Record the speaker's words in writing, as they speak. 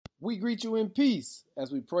We greet you in peace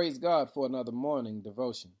as we praise God for another morning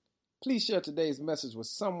devotion. Please share today's message with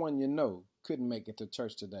someone you know couldn't make it to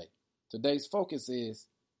church today. Today's focus is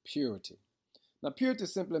purity. Now, purity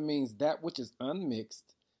simply means that which is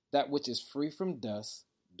unmixed, that which is free from dust,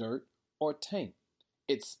 dirt, or taint.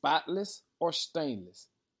 It's spotless or stainless.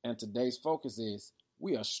 And today's focus is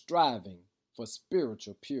we are striving for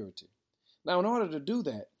spiritual purity. Now, in order to do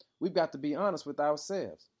that, we've got to be honest with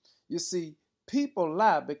ourselves. You see, people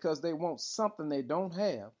lie because they want something they don't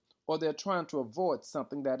have, or they're trying to avoid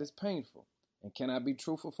something that is painful. And can I be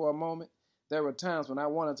truthful for a moment? There were times when I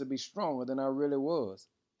wanted to be stronger than I really was.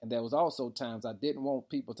 And there was also times I didn't want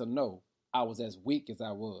people to know I was as weak as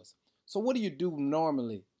I was. So what do you do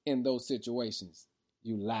normally in those situations?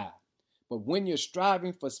 You lie. But when you're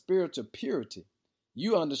striving for spiritual purity,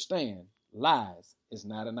 you understand lies is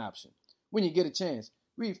not an option. When you get a chance,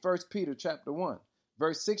 read 1 Peter chapter 1.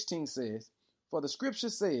 Verse 16 says, "For the scripture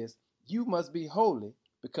says, you must be holy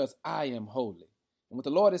because I am holy." And what the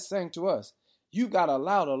Lord is saying to us, you've got to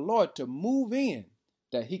allow the Lord to move in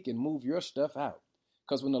that he can move your stuff out.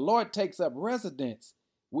 Because when the Lord takes up residence,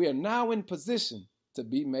 we are now in position to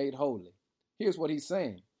be made holy. Here's what he's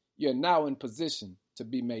saying. You're now in position to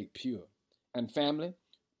be made pure. And family,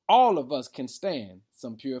 all of us can stand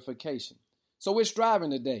some purification. So we're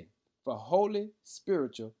striving today for holy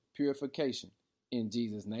spiritual purification. In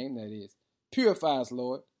Jesus' name, that is. Purify us,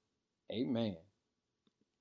 Lord. Amen.